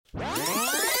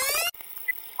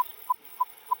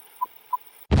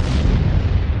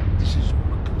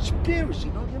conspiracy.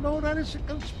 Don't you know that it's a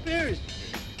conspiracy?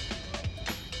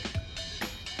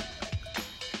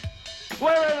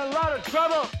 We're in a lot of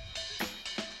trouble.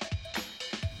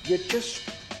 You just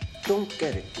don't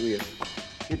get it, really.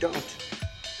 You don't.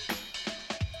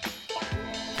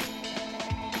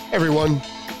 Hey everyone,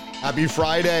 happy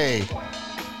Friday.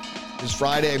 It's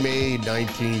Friday, May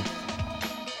 19th,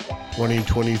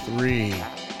 2023.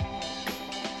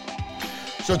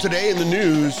 So today in the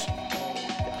news,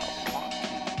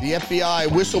 the FBI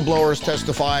whistleblowers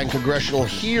testify in congressional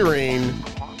hearing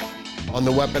on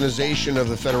the weaponization of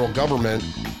the federal government.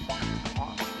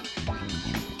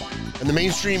 And the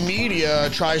mainstream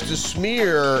media tries to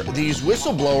smear these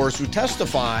whistleblowers who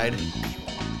testified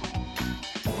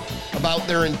about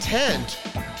their intent.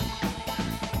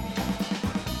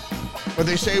 But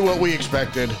they say what we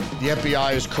expected. The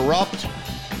FBI is corrupt,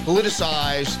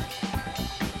 politicized,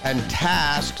 and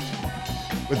tasked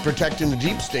with protecting the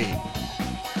deep state.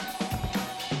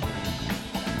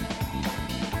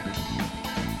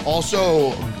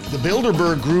 Also, the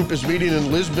Bilderberg Group is meeting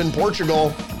in Lisbon,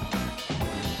 Portugal.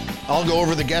 I'll go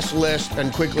over the guest list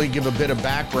and quickly give a bit of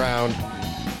background.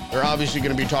 They're obviously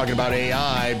going to be talking about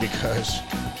AI because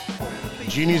the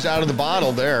genie's out of the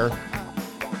bottle there.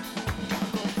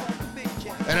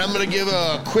 And I'm going to give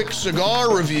a quick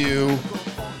cigar review.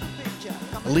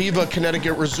 Leva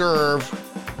Connecticut Reserve.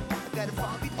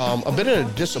 A bit of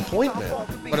a disappointment,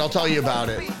 but I'll tell you about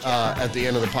it at the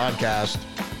end of the podcast.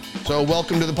 So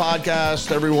welcome to the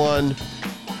podcast, everyone.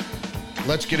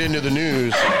 Let's get into the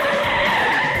news.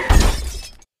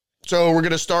 So we're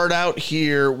going to start out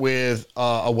here with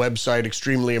a website,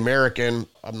 Extremely American.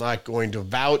 I'm not going to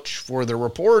vouch for the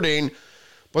reporting,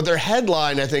 but their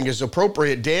headline, I think, is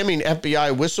appropriate. Damning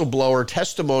FBI whistleblower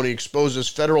testimony exposes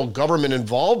federal government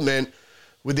involvement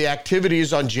with the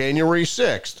activities on January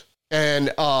 6th. And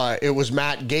it was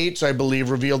Matt Gaetz, I believe,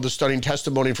 revealed the stunning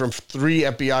testimony from 3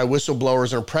 FBI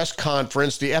whistleblowers in a press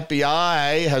conference. The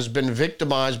FBI has been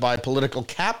victimized by political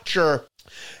capture,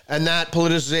 and that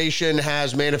politicization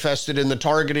has manifested in the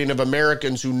targeting of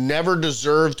Americans who never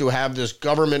deserve to have this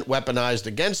government weaponized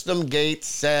against them. Gaetz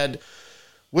said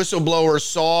whistleblowers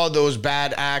saw those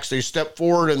bad acts. They stepped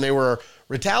forward and they were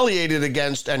retaliated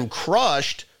against and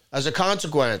crushed as a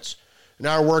consequence. And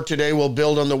our work today will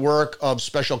build on the work of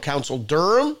Special Counsel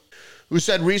Durham, who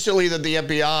said recently that the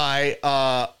FBI,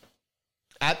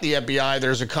 at the FBI,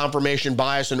 there's a confirmation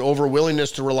bias and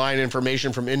overwillingness to rely on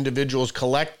information from individuals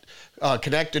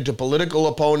connected to political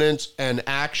opponents and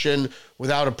action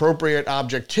without appropriate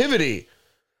objectivity.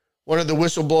 One of the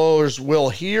whistleblowers we'll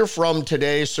hear from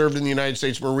today served in the United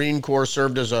States Marine Corps,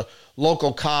 served as a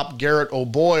local cop, Garrett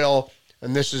O'Boyle,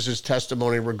 and this is his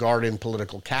testimony regarding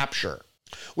political capture.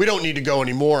 We don't need to go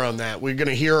any more on that. We're going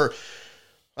to hear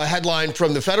a headline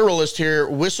from the Federalist here.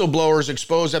 Whistleblowers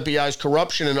expose FBI's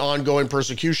corruption and ongoing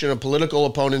persecution of political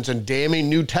opponents and damning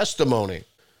new testimony.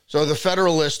 So the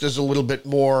Federalist is a little bit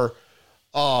more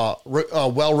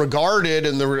well-regarded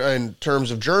in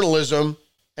terms of journalism.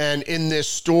 And in this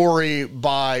story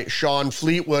by Sean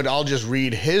Fleetwood, I'll just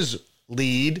read his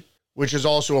lead, which is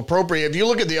also appropriate. If you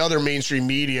look at the other mainstream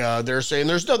media, they're saying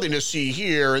there's nothing to see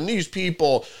here. And these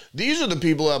are the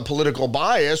people that have political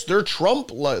bias. They're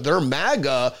Trump, they're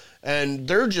MAGA, and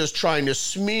they're just trying to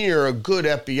smear a good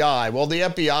FBI. Well, the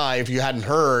FBI, if you hadn't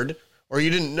heard or you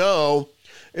didn't know,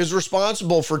 is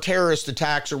responsible for terrorist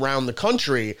attacks around the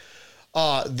country.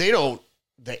 The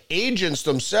agents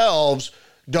themselves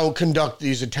don't conduct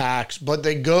these attacks, but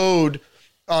they goad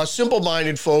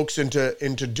simple-minded folks into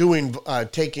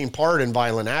taking part in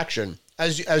violent action,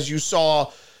 as you saw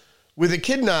with the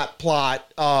kidnap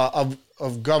plot of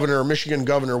Michigan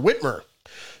Governor Whitmer.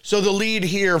 So the lead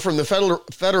here from the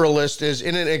Federalist is,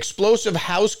 in an explosive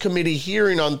House committee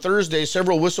hearing on Thursday,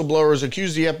 several whistleblowers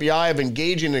accused the FBI of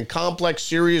engaging in a complex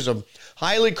series of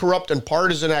highly corrupt and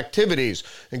partisan activities,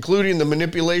 including the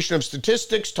manipulation of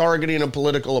statistics, targeting of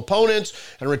political opponents,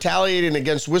 and retaliating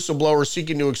against whistleblowers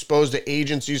seeking to expose the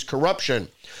agency's corruption.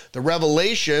 The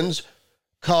revelations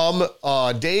come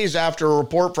days after a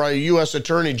report by U.S.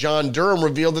 Attorney John Durham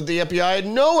revealed that the FBI had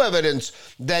no evidence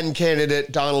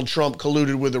then-candidate Donald Trump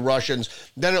colluded with the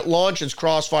Russians. Then it launched its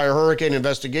Crossfire Hurricane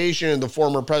investigation into the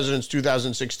former president's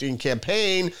 2016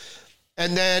 campaign,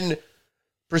 and then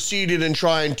proceeded in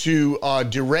trying to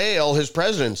derail his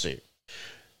presidency.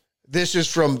 This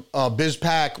is from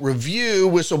BizPac Review.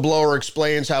 Whistleblower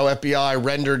explains how FBI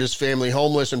rendered his family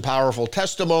homeless in powerful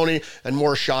testimony and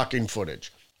more shocking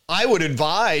footage. I would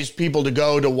advise people to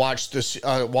go to watch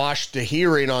the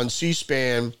hearing on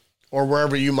C-SPAN or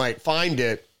wherever you might find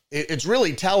it. It's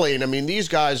really telling. I mean, these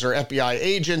guys are FBI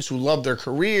agents who love their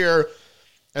career,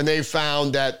 and they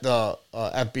found that the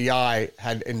FBI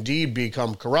had indeed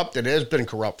become corrupted. It has been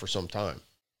corrupt for some time.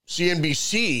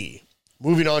 CNBC,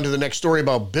 moving on to the next story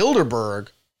about Bilderberg.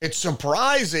 It's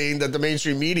surprising that the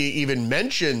mainstream media even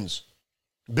mentions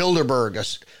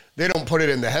Bilderberg. They don't put it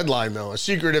in the headline, though. A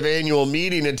secretive annual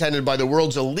meeting attended by the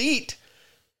world's elite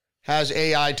has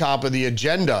AI top of the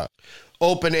agenda.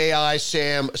 OpenAI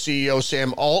CEO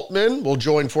Sam Altman will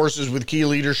join forces with key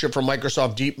leadership from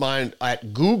Microsoft DeepMind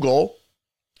at Google.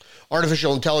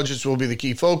 Artificial intelligence will be the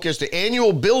key focus. The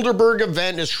annual Bilderberg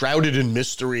event is shrouded in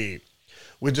mystery,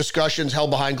 with discussions held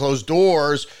behind closed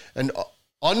doors and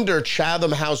under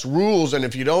Chatham House rules. And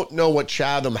if you don't know what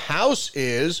Chatham House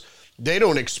is, they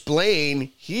don't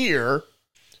explain here.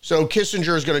 So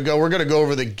Kissinger is going to go. We're going to go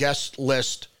over the guest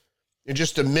list in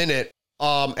just a minute.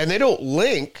 And they don't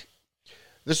link.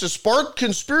 This has sparked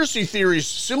conspiracy theories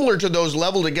similar to those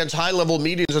leveled against high-level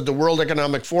meetings at the World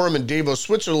Economic Forum in Davos,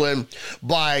 Switzerland,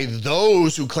 by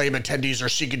those who claim attendees are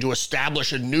seeking to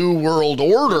establish a new world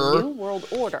order. A new world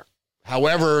order.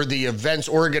 However, the event's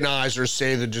organizers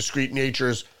say the discrete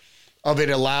natures of it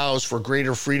allows for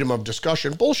greater freedom of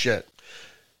discussion. Bullshit.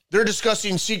 They're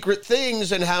discussing secret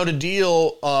things and how to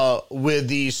deal with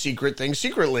these secret things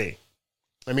secretly.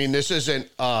 I mean, this isn't,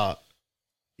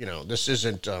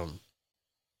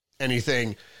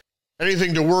 anything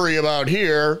to worry about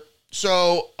here.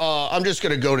 So I'm just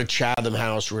going to go to Chatham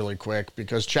House really quick,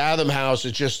 because Chatham House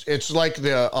is it's like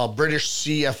the British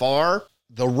CFR.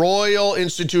 The Royal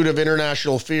Institute of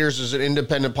International Affairs is an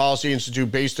independent policy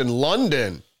institute based in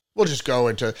London. We'll just go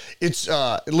into it's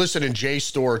listed in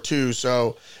JSTOR too.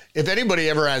 So if anybody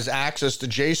ever has access to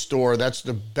JSTOR, that's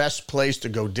the best place to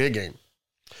go digging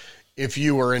if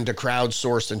you are into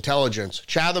crowdsourced intelligence.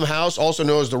 Chatham House, also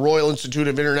known as the Royal Institute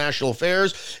of International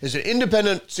Affairs, is an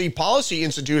independent policy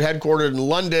institute headquartered in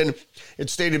London.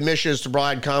 Its stated mission is to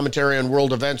provide commentary on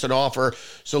world events and offer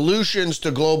solutions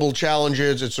to global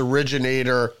challenges. It is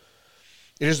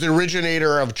the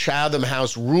originator of Chatham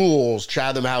House rules.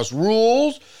 Chatham House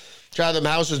rules. Chatham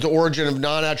House is the origin of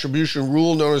non-attribution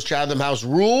rule known as Chatham House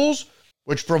rules,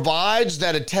 which provides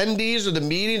that attendees of the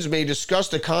meetings may discuss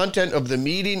the content of the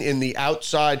meeting in the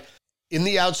outside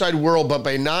world, but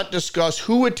may not discuss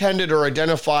who attended or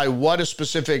identify what a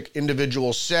specific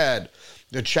individual said.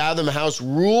 The Chatham House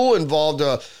rule involved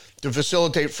to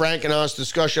facilitate frank and honest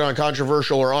discussion on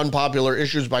controversial or unpopular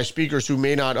issues by speakers who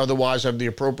may not otherwise have the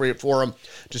appropriate forum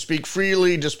to speak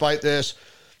freely. Despite this,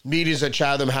 meetings at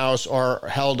Chatham House are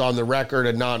held on the record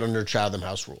and not under Chatham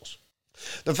House rules.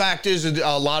 The fact is,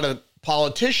 a lot of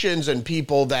politicians and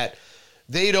people that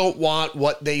they don't want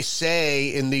what they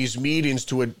say in these meetings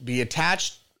to be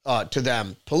attached to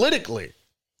them politically.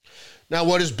 Now,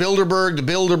 what is Bilderberg? The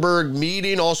Bilderberg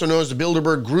meeting, also known as the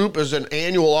Bilderberg Group, is an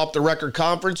annual off-the-record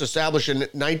conference established in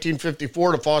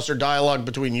 1954 to foster dialogue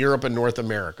between Europe and North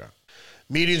America.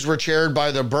 Meetings were chaired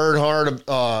by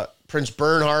the Prince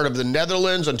Bernhard of the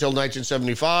Netherlands until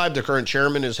 1975. The current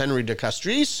chairman is Henry de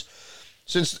Castries.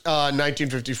 Since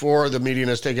 1954, the meeting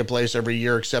has taken place every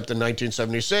year except in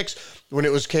 1976, when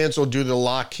it was canceled due to the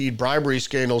Lockheed bribery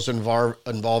scandals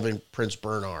involving Prince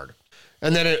Bernhard.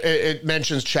 And then it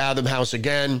mentions Chatham House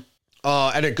again,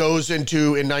 and it goes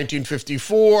into, in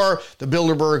 1954, the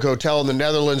Bilderberg Hotel in the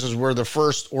Netherlands is where the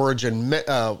first met.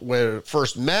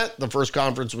 The first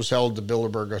conference was held at the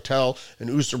Bilderberg Hotel in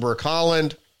Oosterburg,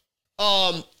 Holland.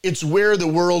 It's where the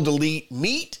world elite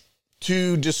meet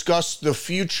to discuss the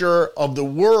future of the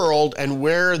world and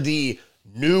where the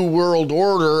New World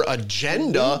Order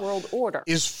agenda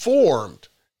is formed.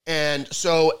 And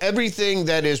so everything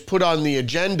that is put on the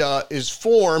agenda is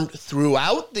formed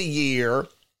throughout the year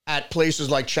at places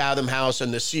like Chatham House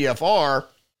and the CFR.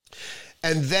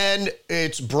 And then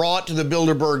it's brought to the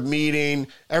Bilderberg meeting,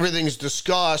 everything's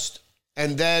discussed,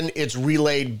 and then it's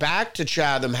relayed back to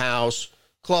Chatham House,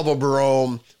 Club of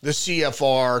Rome, the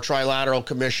CFR, Trilateral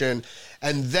Commission,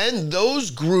 and then those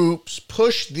groups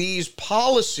push these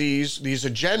policies, this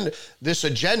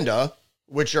agenda,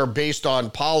 which are based on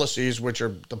policies, which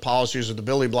are the policies of the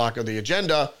Billy block of the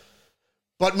agenda.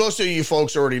 But most of you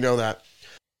folks already know that.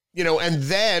 And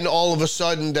then all of a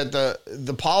sudden that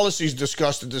the policies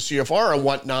discussed at the CFR and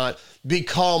whatnot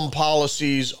become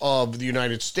policies of the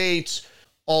United States.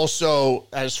 Also,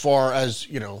 as far as,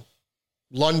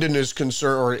 London is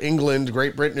concerned, or England,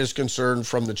 Great Britain is concerned,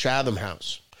 from the Chatham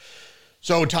House.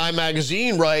 So Time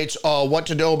Magazine writes, what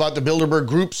to know about the Bilderberg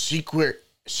Group's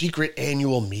secret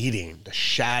annual meeting. The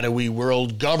shadowy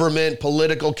world government,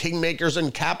 political kingmakers,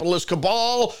 and capitalist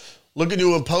cabal looking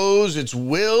to impose its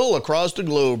will across the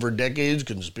globe. For decades,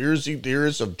 conspiracy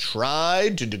theorists have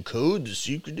tried to decode the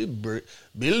secretive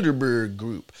Bilderberg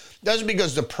Group. That's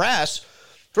because the press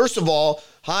First of all,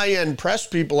 high-end press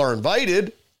people are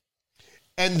invited,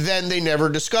 and then they never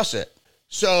discuss it.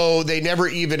 So they never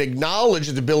even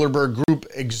acknowledged the Bilderberg Group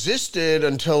existed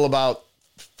until about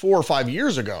 4 or 5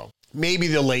 years ago, maybe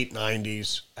the late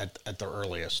 90s at the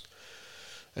earliest.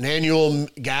 An annual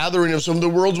gathering of some of the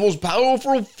world's most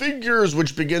powerful figures,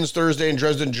 which begins Thursday in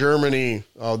Dresden, Germany.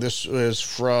 This is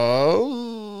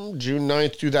from June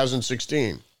 9th,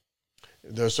 2016.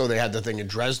 So they had the thing in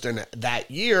Dresden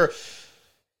that year.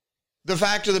 The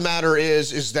fact of the matter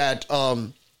is that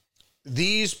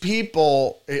these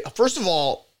people, first of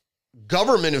all,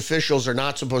 government officials are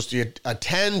not supposed to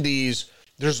attend these.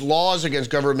 There's laws against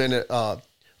government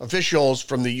officials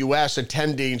from the U.S.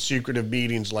 attending secretive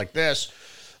meetings like this.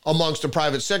 Amongst the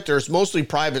private sector, it's mostly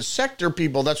private sector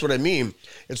people. That's what I mean.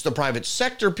 It's the private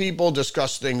sector people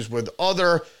discuss things with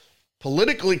other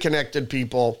politically connected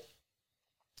people.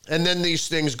 And then these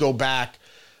things go back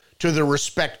to the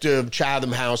respective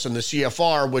Chatham House and the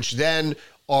CFR, which then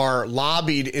are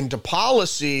lobbied into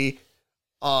policy.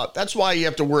 That's why you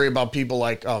have to worry about people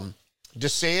like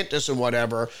DeSantis and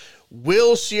whatever.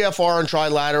 Will CFR and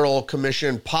Trilateral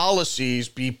Commission policies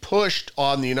be pushed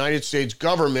on the United States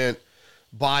government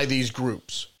by these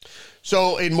groups?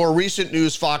 So in more recent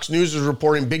news, Fox News is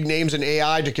reporting big names in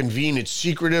AI to convene its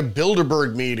secretive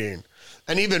Bilderberg meeting.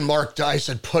 And even Mark Dice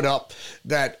had put up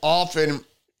that often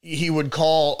he would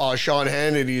call Sean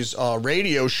Hannity's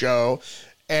radio show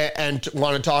and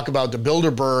want to talk about the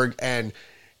Bilderberg, and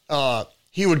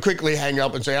he would quickly hang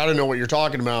up and say, I don't know what you're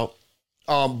talking about.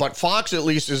 But Fox at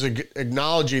least is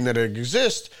acknowledging that it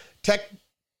exists. Tech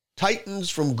titans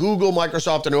from Google,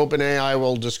 Microsoft, and OpenAI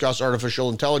will discuss artificial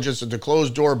intelligence at the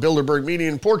closed-door Bilderberg meeting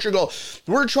in Portugal.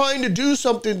 We're trying to do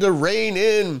something to rein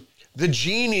in the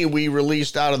genie we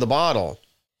released out of the bottle.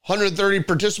 130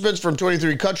 participants from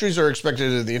 23 countries are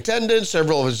expected in the attendance.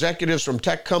 Several executives from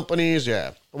tech companies.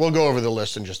 Yeah, we'll go over the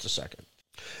list in just a second.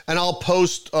 And I'll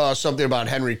post something about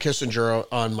Henry Kissinger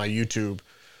on my YouTube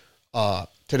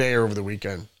today or over the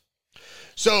weekend.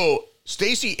 So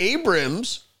Stacey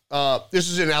Abrams, this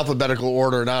is in alphabetical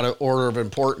order, not an order of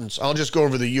importance. I'll just go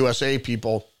over the USA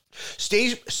people.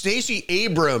 Stacey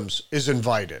Abrams is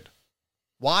invited.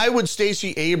 Why would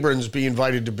Stacey Abrams be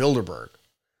invited to Bilderberg?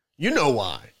 You know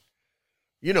why.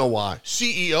 You know why.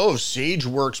 CEO of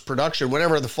SageWorks Production,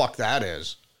 whatever the fuck that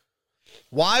is.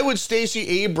 Why would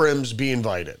Stacey Abrams be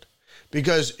invited?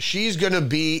 Because she's going to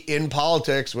be in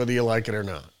politics, whether you like it or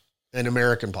not. In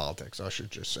American politics, I should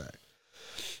just say.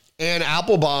 Ann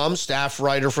Applebaum, staff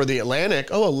writer for The Atlantic.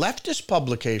 Oh, a leftist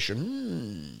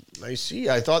publication. I see.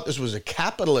 I thought this was a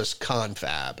capitalist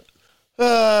confab. We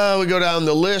go down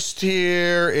the list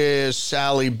here is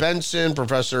Sally Benson,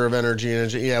 professor of energy.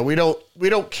 Yeah, we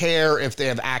don't care if they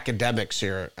have academics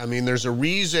here. I mean, there's a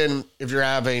reason if you're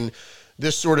having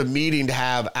this sort of meeting to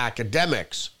have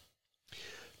academics.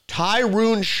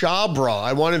 Tyrone Shabra,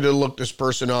 I wanted to look this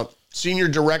person up, senior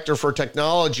director for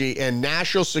technology and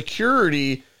national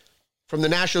security from the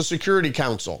National Security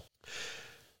Council.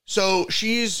 So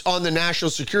she's on the National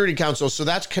Security Council, so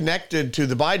that's connected to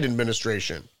the Biden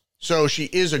administration. So she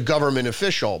is a government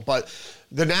official, but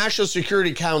the National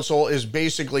Security Council is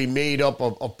basically made up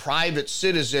of private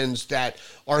citizens that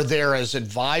are there as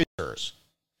advisors.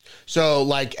 So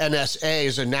like NSA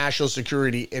is a national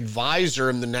security advisor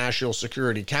in the National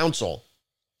Security Council.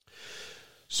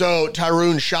 So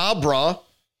Tyrone Shabra,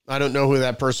 I don't know who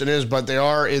that person is, but they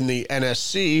are in the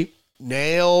NSC.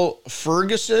 Neil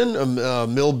Ferguson, a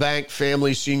Milbank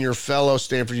Family Senior Fellow,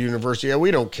 Stanford University. Yeah,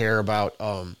 we don't care about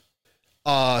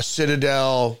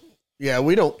Citadel. Yeah,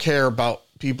 we don't care about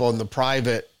people in the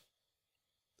private.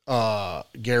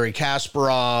 Gary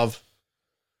Kasparov.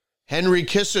 Henry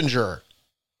Kissinger.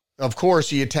 Of course,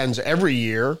 he attends every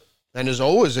year and has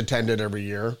always attended every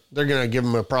year. They're going to give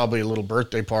him probably a little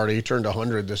birthday party. He turned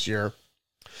 100 this year.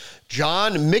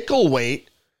 John Micklethwait,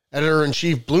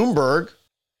 editor-in-chief Bloomberg.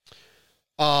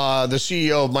 The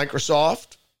CEO of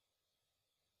Microsoft.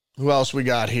 Who else we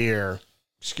got here?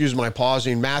 Excuse my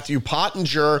pausing. Matthew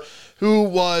Pottinger, who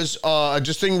was a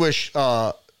distinguished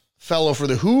fellow for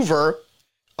the Hoover,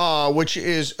 which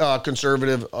is a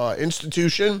conservative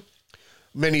institution.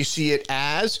 Many see it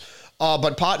as.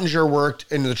 But Pottinger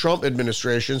worked in the Trump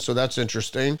administration, so that's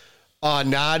interesting.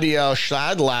 Nadia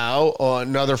Schadlow,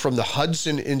 another from the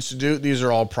Hudson Institute. These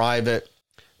are all private.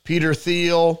 Peter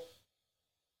Thiel.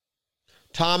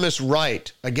 Thomas Wright,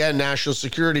 again, National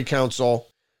Security Council.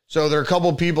 So there are a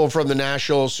couple people from the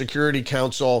National Security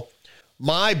Council.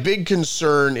 My big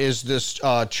concern is this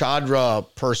Chandra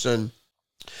person.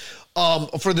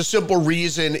 For the simple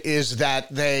reason is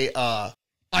that they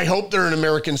I hope they're an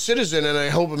American citizen, and I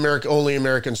hope only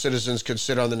American citizens could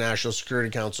sit on the National Security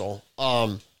Council.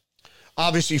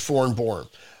 Obviously foreign born.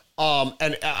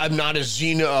 And I'm not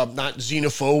not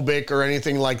xenophobic or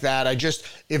anything like that.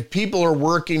 If people are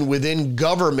working within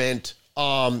government,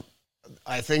 I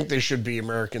think they should be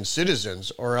American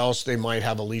citizens, or else they might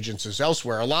have allegiances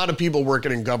elsewhere. A lot of people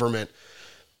working in government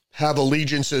have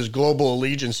global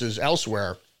allegiances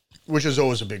elsewhere, which is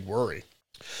always a big worry.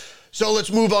 So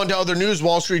let's move on to other news.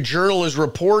 Wall Street Journal is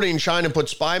reporting China put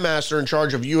spy master in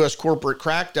charge of U.S. corporate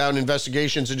crackdown.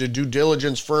 Investigations into due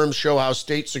diligence firms show how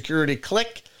state security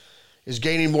clique is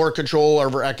gaining more control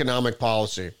over economic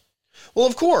policy. Well,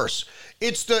 of course,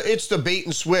 it's the bait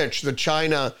and switch.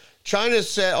 China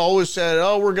always said,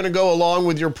 oh, we're going to go along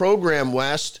with your program,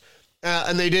 West.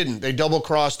 And they didn't. They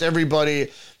double-crossed everybody.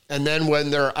 And then when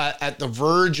they're at the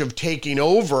verge of taking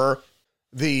over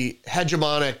the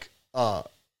hegemonic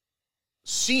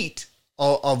seat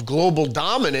of global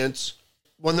dominance,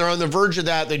 when they're on the verge of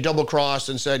that, they double-crossed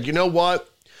and said, you know what?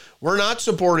 We're not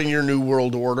supporting your new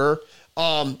world order.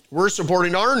 We're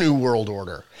supporting our new world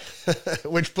order,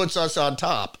 which puts us on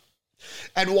top.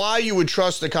 And why you would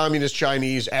trust the Communist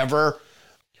Chinese ever,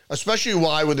 especially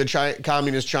why would the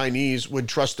Communist Chinese would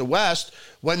trust the West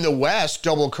when the West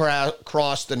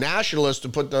double-crossed the nationalists to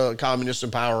put the communists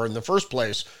in power in the first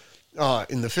place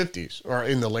in the 50s, or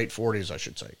in the late 40s, I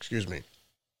should say, excuse me.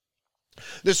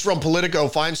 This is from Politico.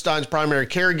 Feinstein's primary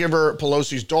caregiver,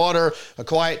 Pelosi's daughter, a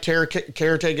quiet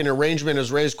caretaking arrangement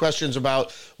has raised questions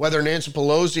about whether Nancy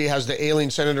Pelosi has the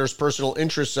ailing senator's personal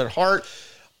interests at heart.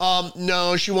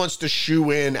 No, she wants to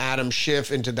shoo in Adam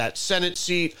Schiff into that Senate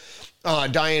seat.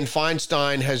 Dianne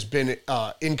Feinstein has been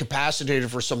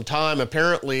incapacitated for some time.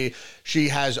 Apparently, she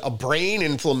has a brain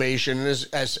inflammation and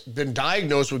has been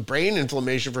diagnosed with brain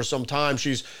inflammation for some time.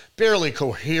 She's barely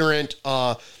coherent,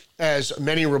 as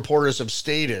many reporters have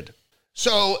stated.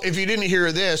 So if you didn't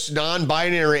hear this,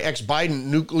 non-binary ex-Biden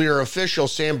nuclear official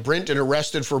Sam Brinton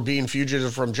arrested for being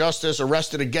fugitive from justice,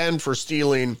 arrested again for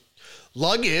stealing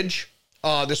luggage.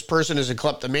 This person is a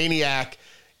kleptomaniac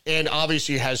and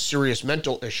obviously has serious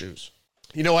mental issues.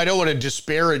 You know, I don't want to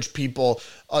disparage people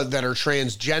that are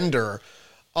transgender,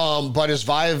 but as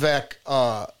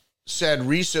Vivek said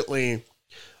recently,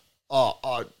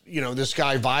 this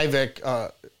guy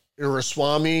Vivek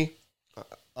Ramaswamy,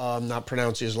 I'm not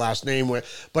pronouncing his last name,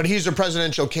 but he's a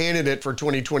presidential candidate for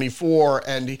 2024,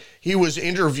 and he was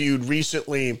interviewed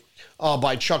recently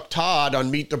by Chuck Todd on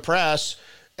Meet the Press,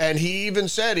 and he even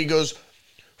said, he goes,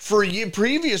 for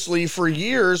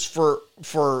years,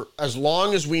 for as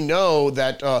long as we know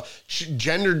that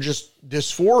gender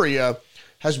dysphoria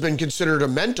has been considered a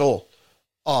mental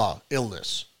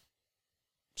illness.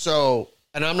 So,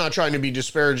 and I'm not trying to be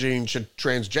disparaging to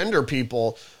transgender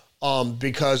people,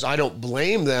 because I don't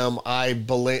blame them. I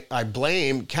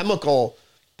blame chemical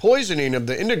poisoning of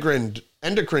the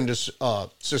endocrine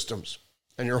systems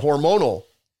and your hormonal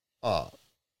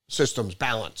systems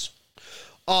balance.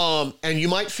 And you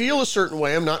might feel a certain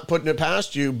way. I'm not putting it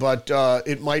past you, but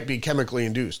it might be chemically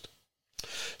induced.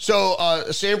 So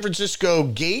San Francisco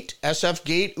Gate, SF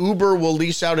Gate, Uber will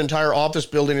lease out entire office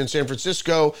building in San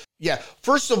Francisco. Yeah,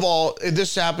 first of all, this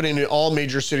is happening in all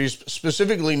major cities,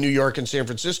 specifically New York and San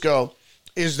Francisco,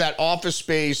 is that office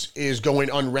space is going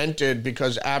unrented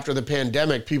because after the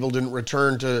pandemic, people didn't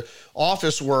return to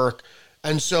office work.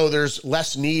 And so there's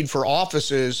less need for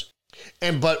offices.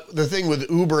 But the thing with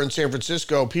Uber in San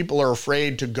Francisco, people are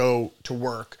afraid to go to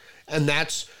work. And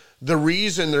that's the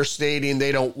reason they're stating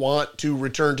they don't want to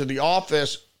return to the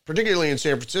office, particularly in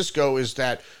San Francisco, is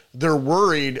that they're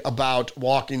worried about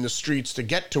walking the streets to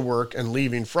get to work and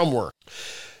leaving from work.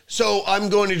 So I'm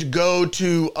going to go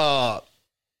to a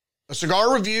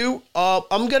cigar review.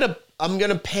 I'm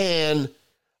gonna pan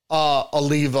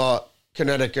Oliva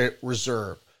Connecticut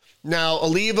Reserve. Now,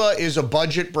 Oliva is a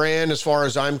budget brand as far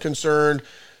as I'm concerned.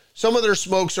 Some of their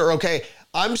smokes are okay.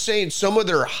 I'm saying some of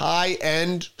their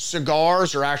high-end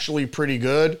cigars are actually pretty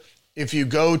good. If you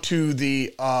go to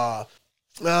the,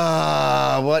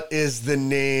 what is the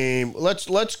name?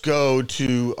 Let's go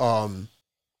to,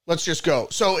 let's just go.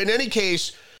 So in any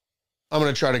case, I'm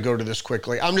going to try to go to this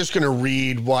quickly. I'm just going to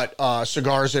read what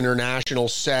Cigars International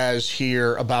says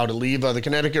here about Oliva. The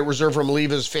Connecticut Reserve from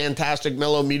Oliva is fantastic,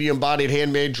 mellow, medium-bodied,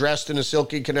 handmade, dressed in a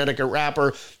silky Connecticut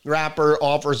wrapper. Wrapper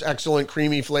offers excellent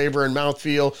creamy flavor and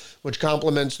mouthfeel, which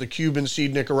complements the Cuban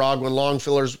seed Nicaraguan long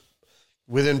fillers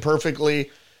within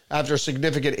perfectly. After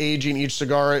significant aging, each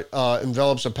cigar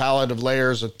envelops a palette of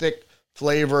layers of thick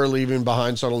flavor, leaving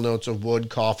behind subtle notes of wood,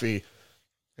 coffee,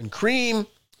 and cream.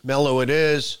 Mellow it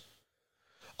is.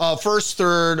 First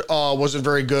third wasn't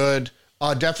very good.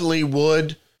 Definitely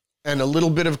wood. and a little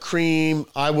bit of cream.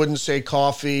 I wouldn't say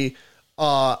coffee.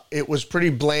 It was pretty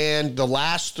bland. The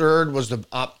last third was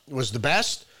the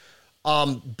best,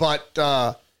 but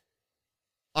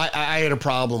I had a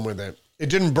problem with it. It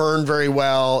didn't burn very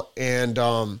well, and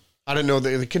I don't know,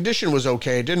 the condition was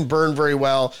okay. It didn't burn very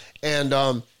well, and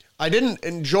I didn't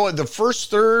enjoy the first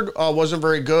third. Wasn't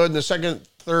very good, and the second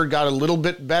third got a little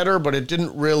bit better, but it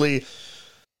didn't really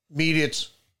meet its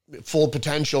full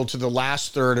potential to the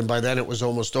last third, and by then it was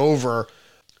almost over.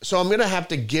 So I'm gonna have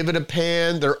to give it a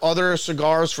pan. There are other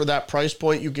cigars for that price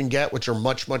point you can get, which are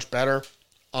much, much better.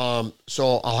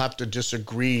 So I'll have to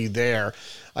disagree there.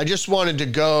 I just wanted to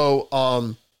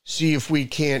go see if we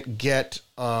can't get,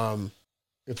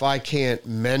 if I can't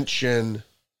mention,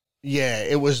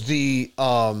 it was the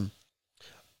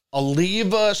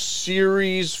Oliva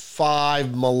Series 5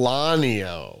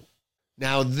 Melanio.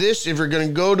 Now this, if you're going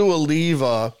to go to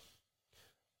Oliva,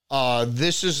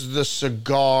 this is the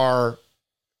cigar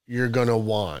you're going to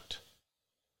want.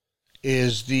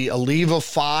 Is the Oliva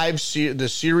 5, the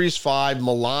Series 5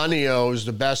 Melanio is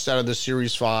the best out of the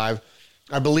Series 5.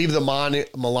 I believe the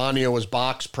Melanio was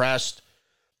box pressed.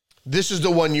 This is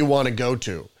the one you want to go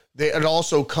to. It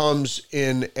also comes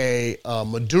in a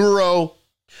Maduro,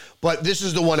 but this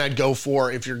is the one I'd go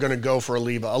for if you're going to go for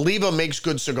Oliva. Oliva makes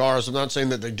good cigars. I'm not saying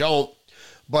that they don't,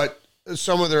 but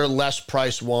some of their less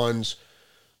priced ones,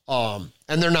 and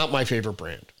they're not my favorite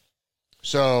brand.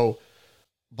 So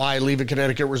buy Oliva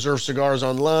Connecticut Reserve cigars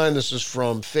online. This is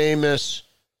from Famous.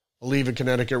 Oliva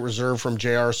Connecticut Reserve from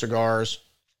JR Cigars.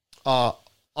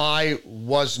 I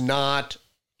was not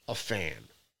a fan.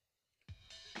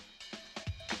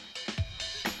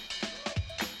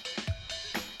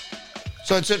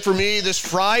 So that's it for me this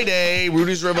Friday,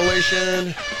 Rudy's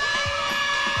Revelation.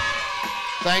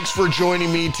 Thanks for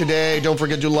joining me today. Don't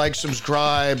forget to like,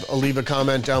 subscribe, leave a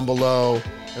comment down below,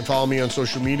 and follow me on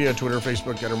social media, Twitter,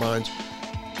 Facebook, Getter Minds.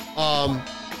 I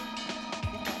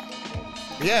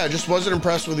just wasn't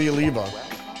impressed with the Oliva.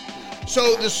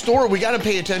 So the story, we got to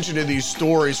pay attention to these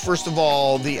stories. First of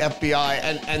all, the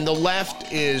FBI and the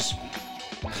left is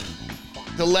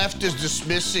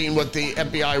dismissing what the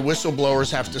FBI whistleblowers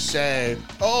have to say.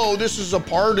 Oh, this is a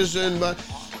partisan, but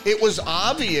it was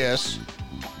obvious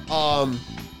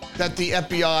that the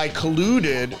FBI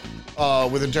colluded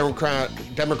with the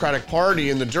Democratic Party,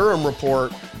 and the Durham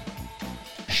report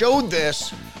showed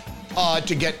this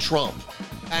to get Trump.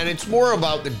 And it's more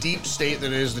about the deep state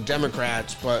than it is the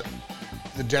Democrats, but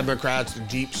the Democrats, the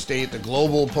deep state, the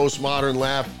global postmodern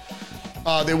left,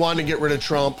 they wanted to get rid of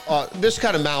Trump. This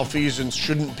kind of malfeasance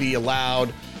shouldn't be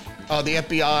allowed. The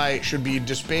FBI should be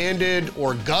disbanded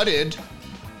or gutted.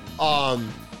 How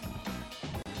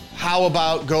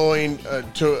about going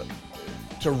to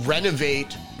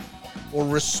renovate or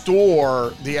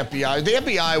restore the FBI? The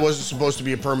FBI wasn't supposed to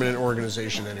be a permanent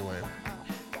organization anyway.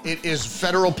 It is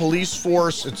federal police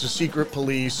force. It's a secret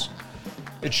police.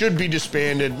 It should be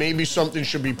disbanded. Maybe something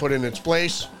should be put in its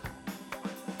place.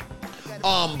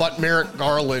 But Merrick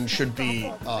Garland should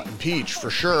be impeached for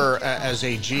sure as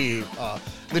AG.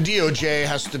 The DOJ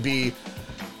has to be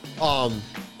something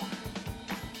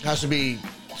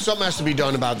has to be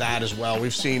done about that as well.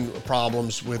 We've seen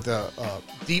problems with the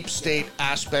deep state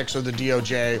aspects of the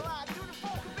DOJ.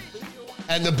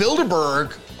 And the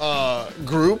Bilderberg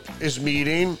Group is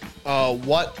meeting.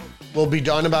 What will be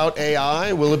done about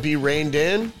AI? Will it be reined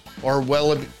in? Or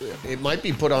it might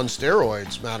be put on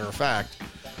steroids, matter of fact.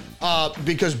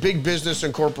 Because big business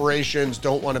and corporations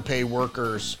don't want to pay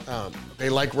workers. They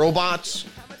like robots.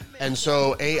 And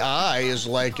so AI is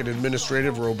like an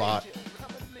administrative robot.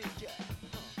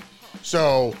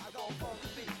 So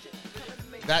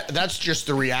that's just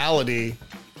the reality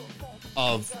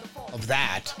of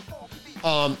that.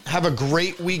 Have a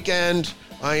great weekend.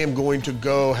 I am going to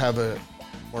go have a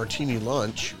martini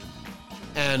lunch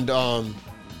and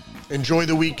enjoy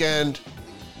the weekend.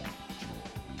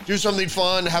 Do something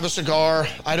fun. Have a cigar.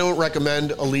 I don't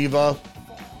recommend Oliva.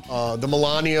 The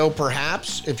Melanio,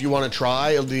 perhaps, if you want to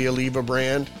try the Oliva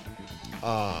brand.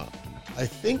 I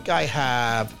think I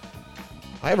have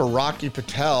a Rocky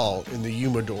Patel in the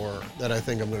humidor that I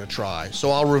think I'm going to try.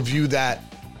 So I'll review that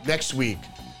next week.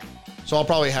 So I'll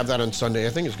probably have that on Sunday. I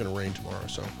think it's going to rain tomorrow.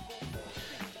 So,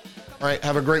 all right,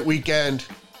 have a great weekend,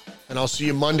 and I'll see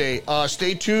you Monday.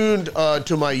 Stay tuned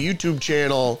to my YouTube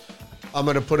channel. I'm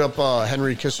going to put up a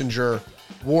Henry Kissinger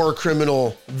war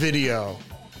criminal video.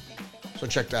 So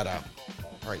check that out.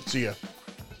 All right, see ya.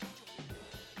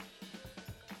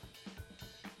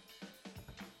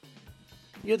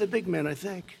 You're the big man, I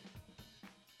think.